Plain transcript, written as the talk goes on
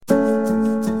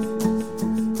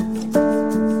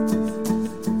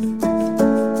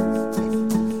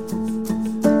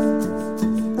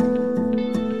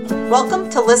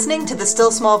listening to The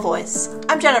Still Small Voice.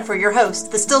 I'm Jennifer, your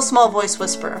host, the Still Small Voice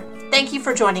Whisperer. Thank you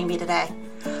for joining me today.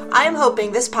 I am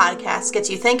hoping this podcast gets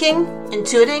you thinking,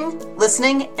 intuiting,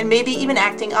 listening, and maybe even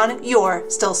acting on your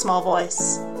still small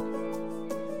voice.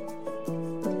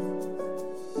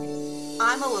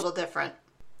 I'm a little different.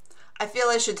 I feel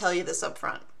I should tell you this up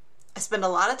front. I spend a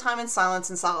lot of time in silence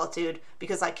and solitude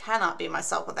because I cannot be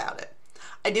myself without it.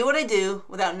 I do what I do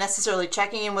without necessarily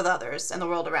checking in with others and the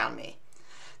world around me.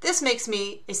 This makes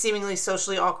me a seemingly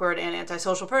socially awkward and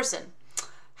antisocial person.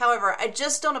 However, I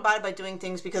just don't abide by doing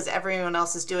things because everyone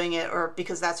else is doing it or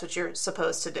because that's what you're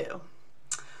supposed to do.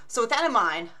 So with that in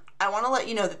mind, I want to let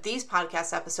you know that these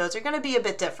podcast episodes are going to be a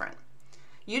bit different.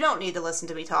 You don't need to listen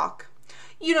to me talk.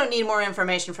 You don't need more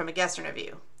information from a guest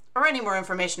interview, or any more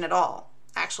information at all,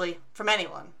 actually, from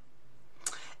anyone.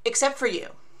 Except for you.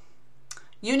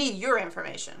 You need your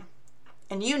information,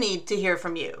 and you need to hear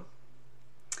from you.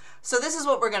 So this is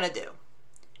what we're going to do.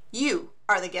 You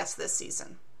are the guest this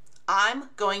season. I'm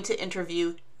going to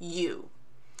interview you.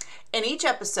 In each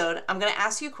episode, I'm going to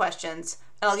ask you questions,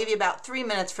 and I'll give you about 3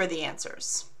 minutes for the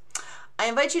answers. I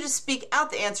invite you to speak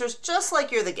out the answers just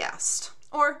like you're the guest.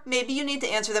 Or maybe you need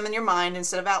to answer them in your mind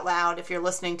instead of out loud if you're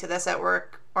listening to this at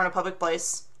work or in a public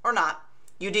place, or not.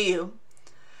 You do you.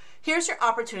 Here's your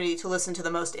opportunity to listen to the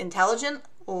most intelligent,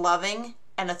 loving,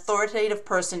 and authoritative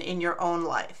person in your own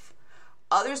life.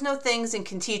 Others know things and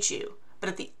can teach you, but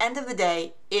at the end of the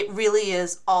day, it really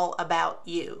is all about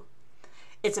you.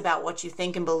 It's about what you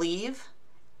think and believe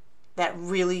that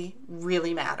really,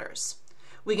 really matters.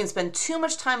 We can spend too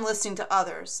much time listening to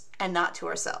others and not to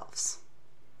ourselves.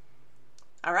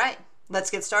 All right, let's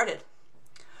get started.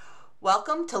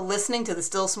 Welcome to Listening to the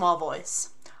Still Small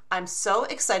Voice. I'm so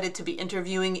excited to be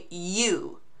interviewing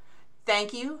you.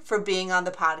 Thank you for being on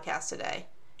the podcast today.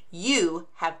 You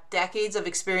have decades of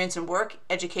experience in work,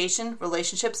 education,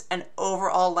 relationships, and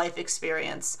overall life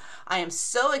experience. I am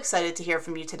so excited to hear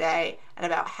from you today and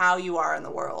about how you are in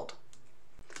the world.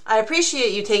 I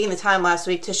appreciate you taking the time last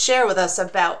week to share with us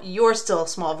about your still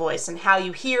small voice and how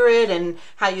you hear it and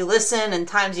how you listen and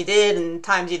times you did and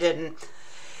times you didn't.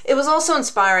 It was also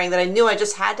inspiring that I knew I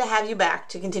just had to have you back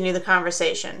to continue the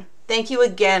conversation. Thank you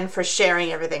again for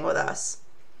sharing everything with us.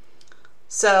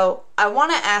 So I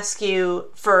want to ask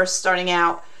you first, starting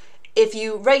out, if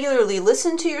you regularly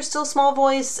listen to your still small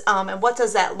voice, and what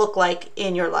does that look like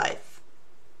in your life?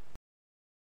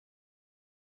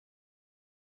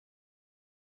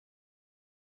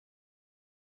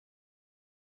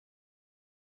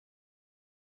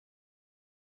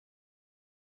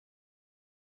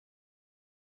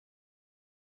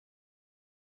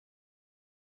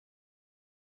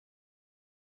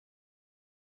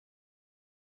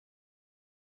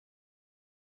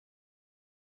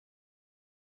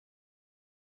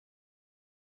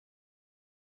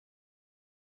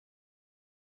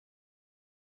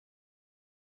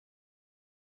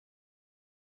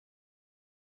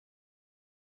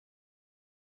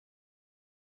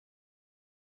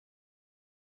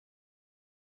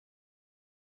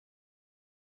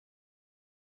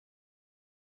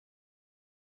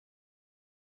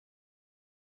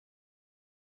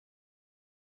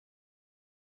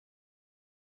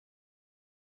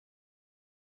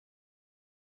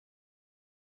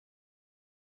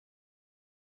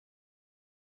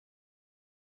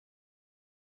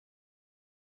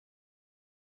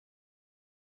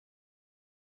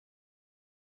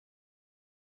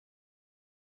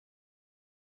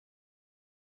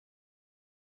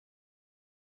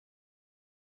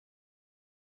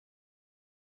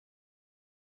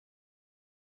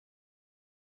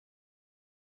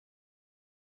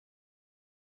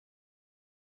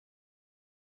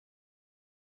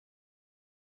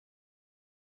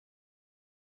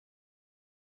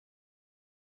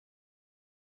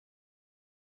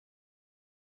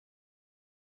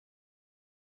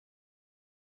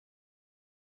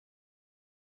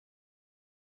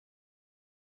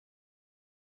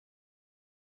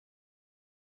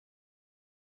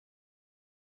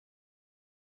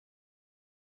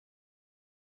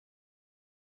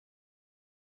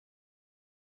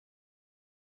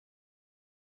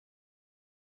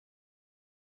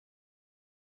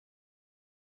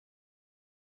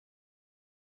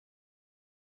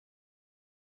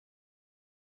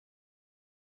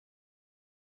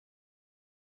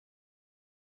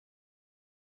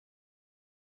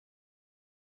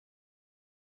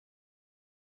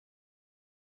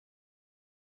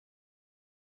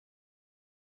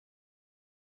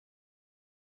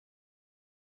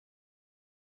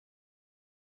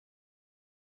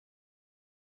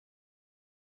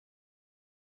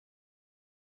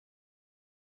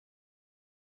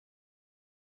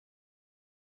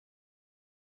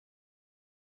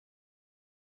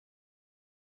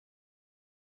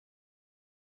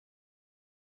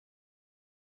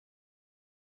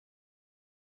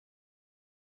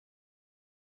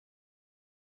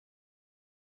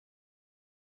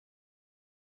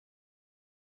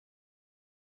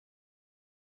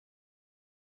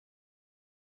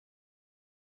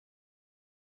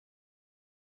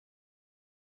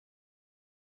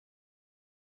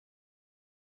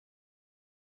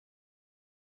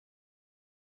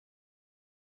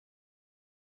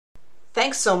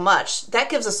 Thanks so much. That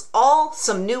gives us all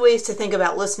some new ways to think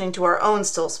about listening to our own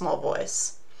still small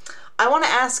voice. I want to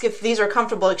ask if these are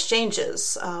comfortable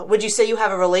exchanges. Would you say you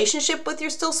have a relationship with your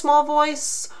still small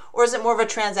voice, or is it more of a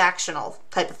transactional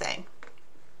type of thing?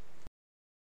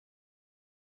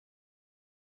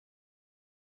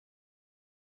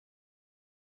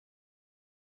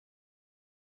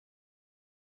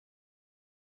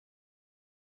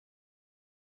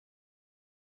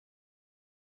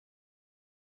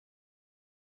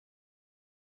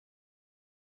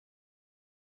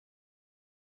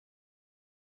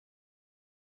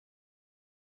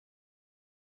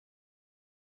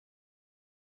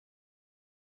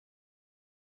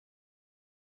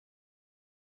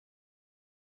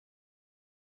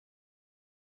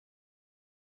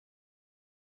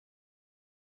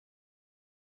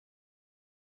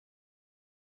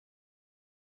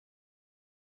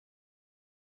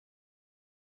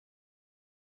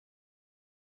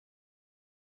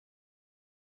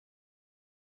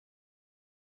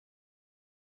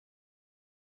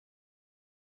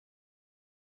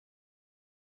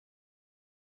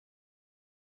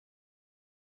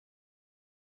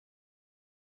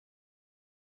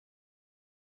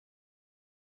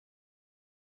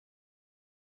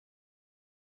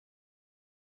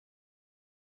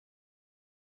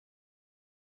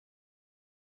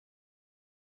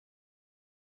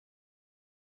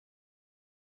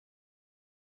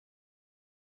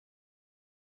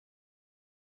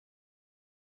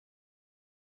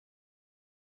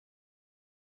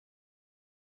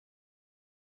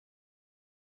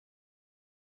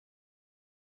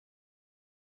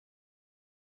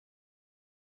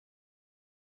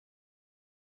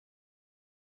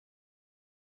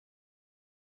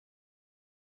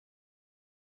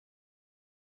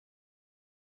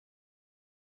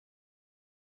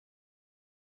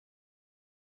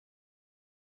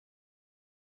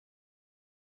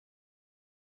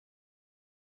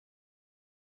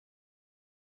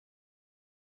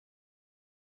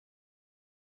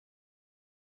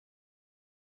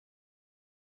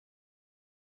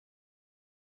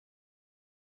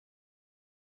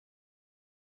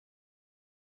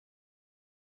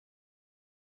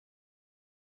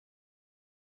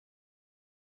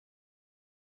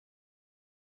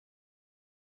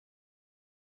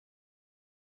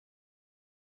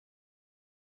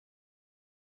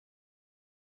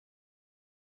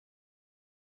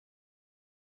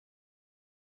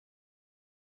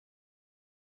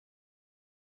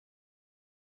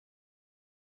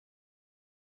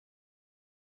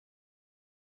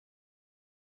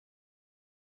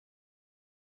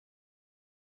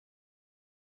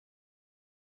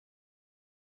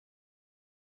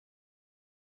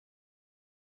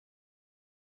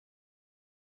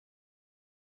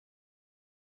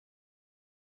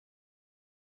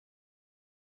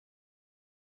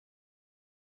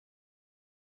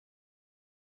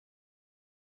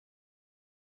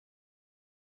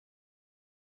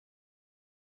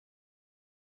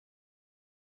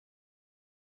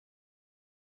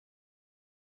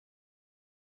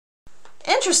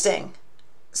 Interesting.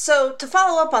 So to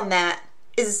follow up on that,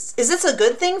 is this a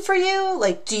good thing for you?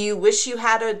 Like, do you wish you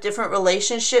had a different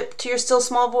relationship to your still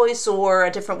small voice or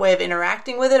a different way of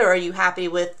interacting with it, or are you happy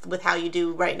with how you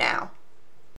do right now?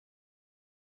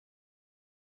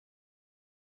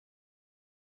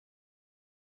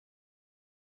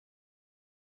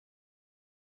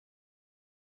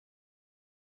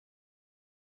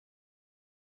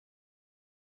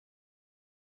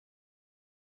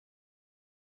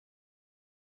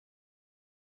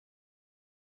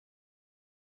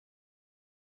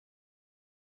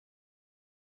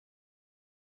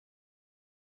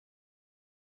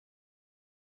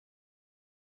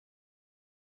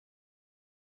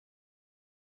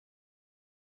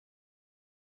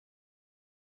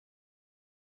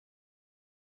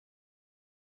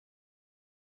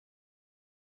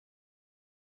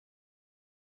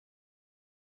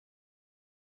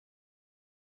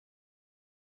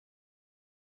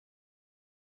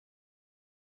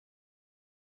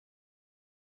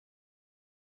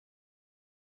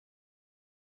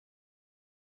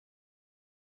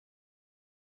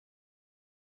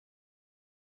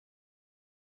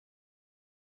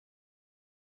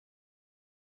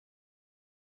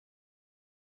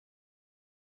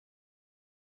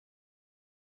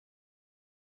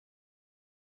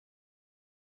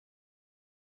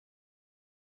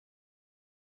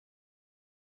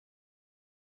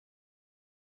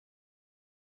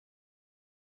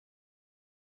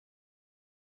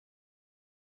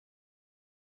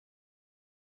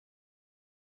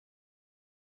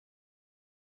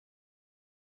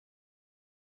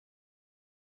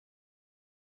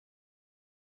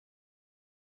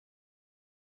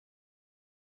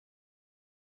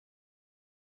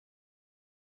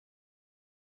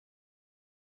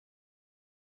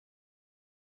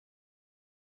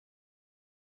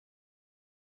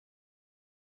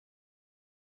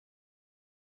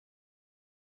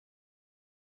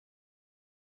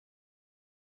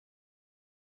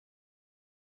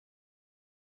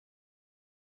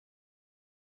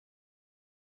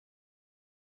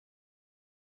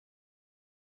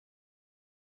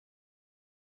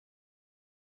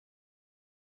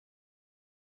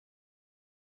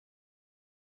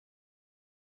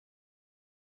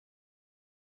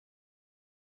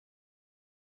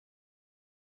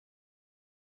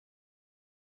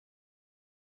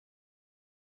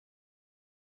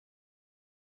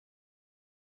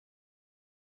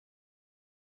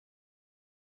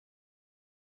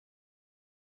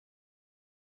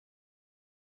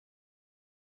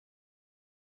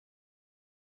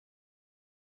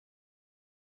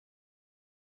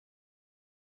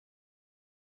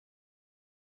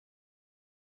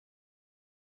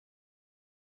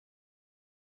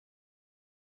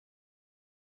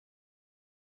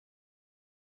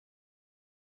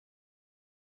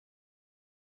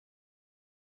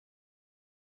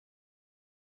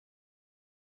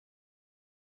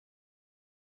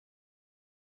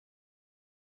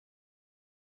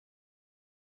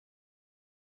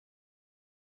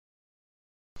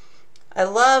 I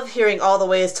love hearing all the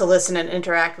ways to listen and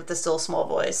interact with the still small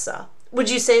voice. Would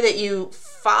you say that you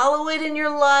follow it in your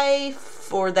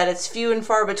life, or that it's few and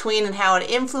far between and how it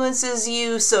influences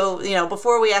you? So,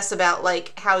 before we asked about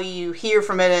like how you hear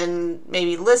from it and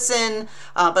maybe listen,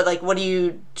 but like what do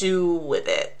you do with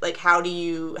it? Like how do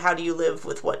you live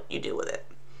with what you do with it?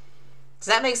 Does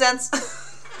that make sense?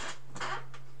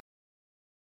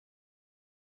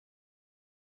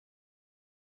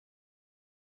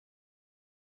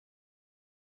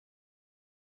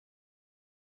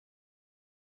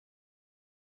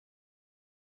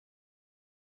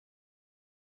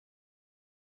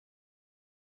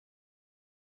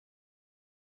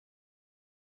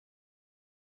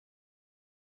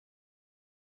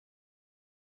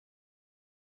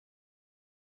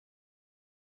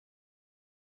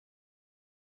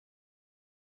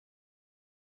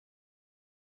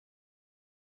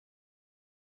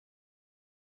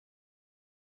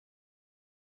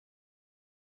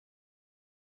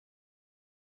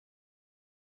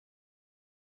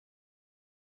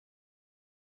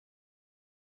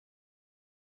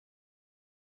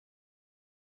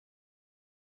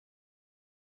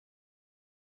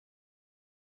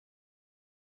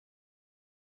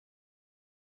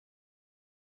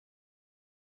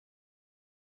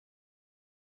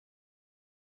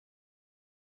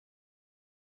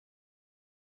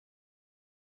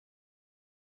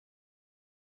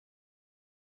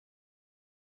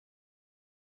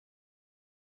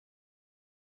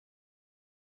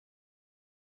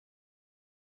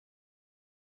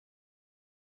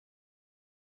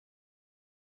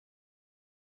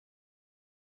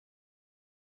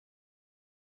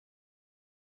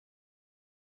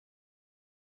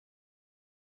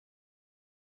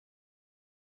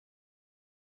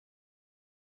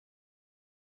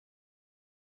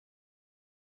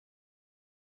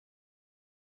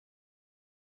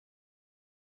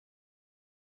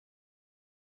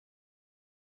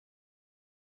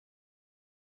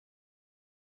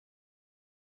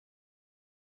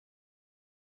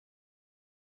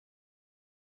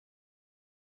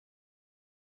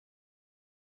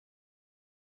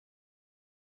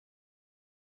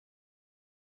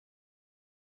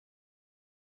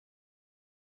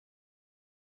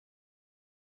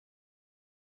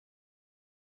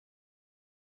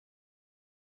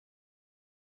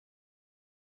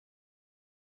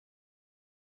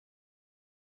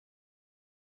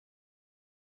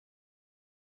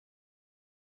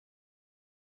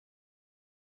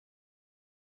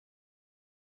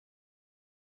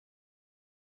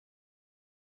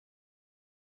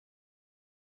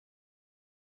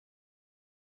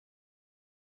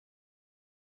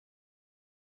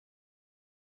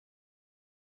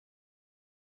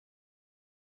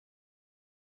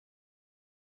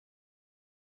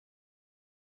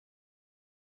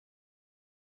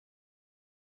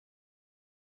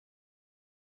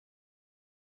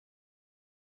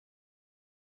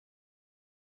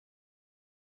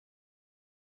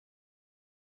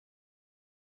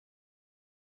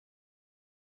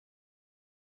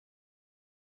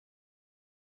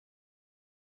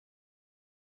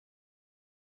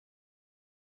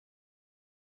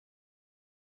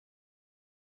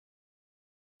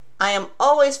 I am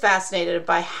always fascinated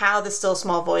by how the still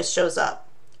small voice shows up.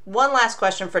 One last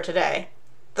question for today,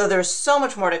 though there's so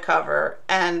much more to cover,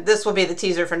 and this will be the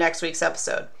teaser for next week's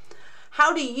episode.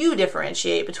 How do you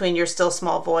differentiate between your still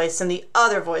small voice and the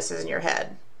other voices in your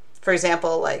head? For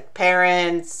example, like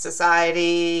parents,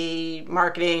 society,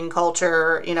 marketing,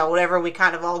 culture, whatever we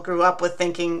kind of all grew up with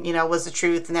thinking, was the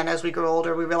truth. And then as we grow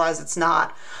older, we realize it's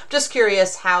not. Just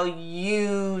curious how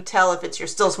you tell if it's your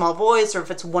still small voice or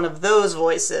if it's one of those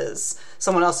voices,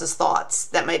 someone else's thoughts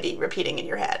that might be repeating in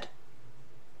your head.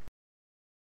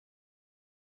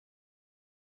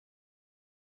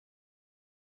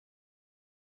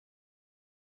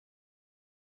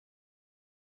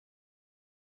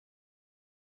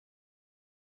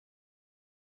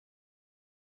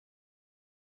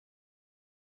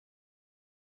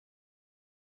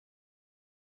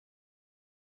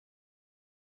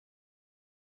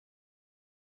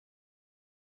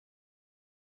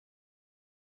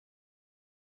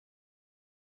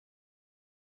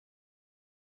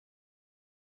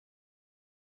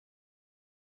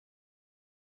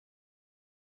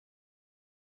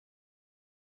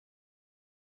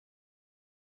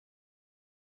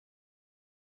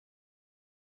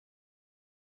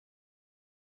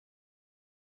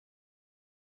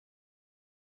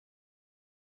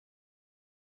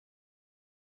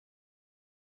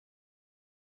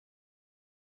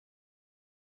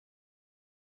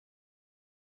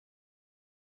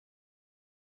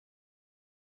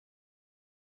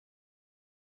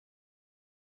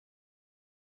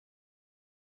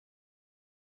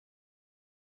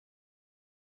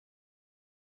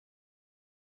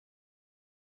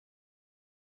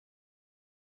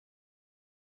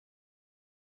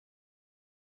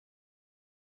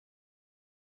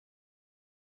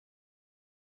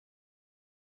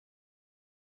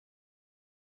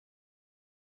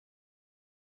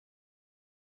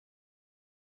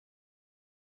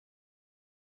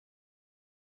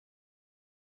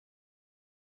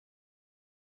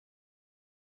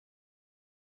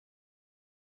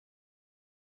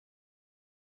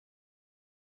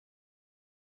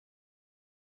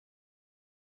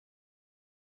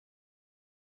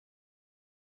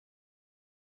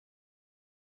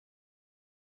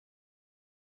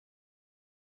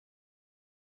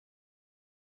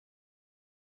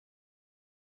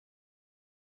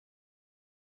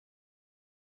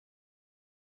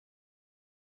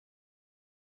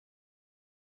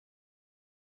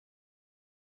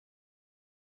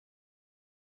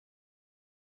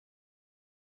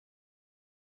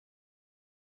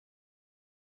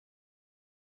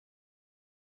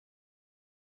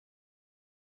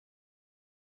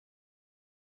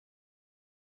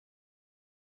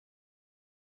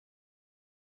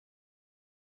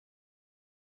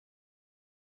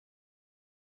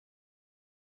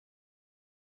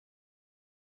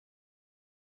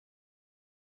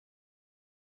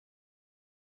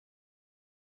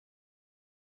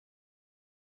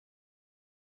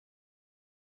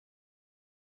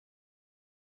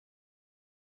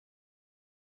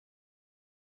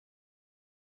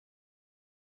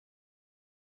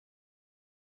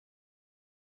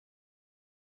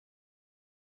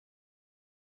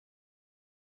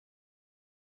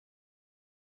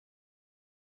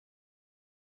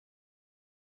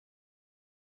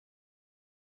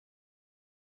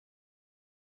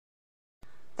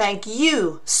 Thank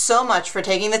you so much for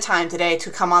taking the time today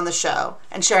to come on the show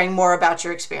and sharing more about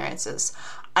your experiences.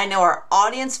 I know our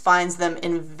audience finds them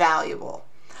invaluable.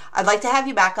 I'd like to have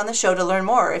you back on the show to learn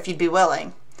more if you'd be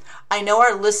willing. I know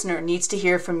our listener needs to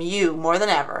hear from you more than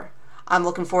ever. I'm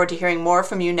looking forward to hearing more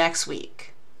from you next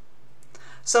week.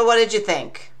 So what did you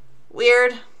think?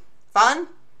 Weird? Fun?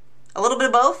 A little bit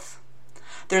of both?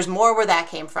 There's more where that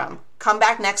came from. Come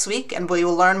back next week and we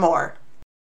will learn more.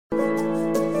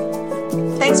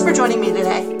 Thanks for joining me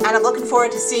today, and I'm looking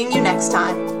forward to seeing you next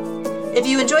time. If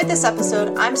you enjoyed this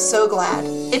episode, I'm so glad.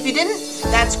 If you didn't,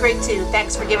 that's great too.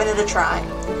 Thanks for giving it a try.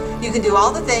 You can do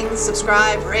all the things: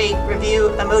 subscribe, rate, review,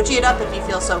 emoji it up if you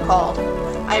feel so called.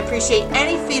 I appreciate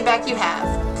any feedback you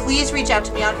have. Please reach out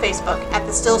to me on Facebook at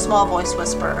The Still Small Voice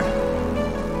Whisperer.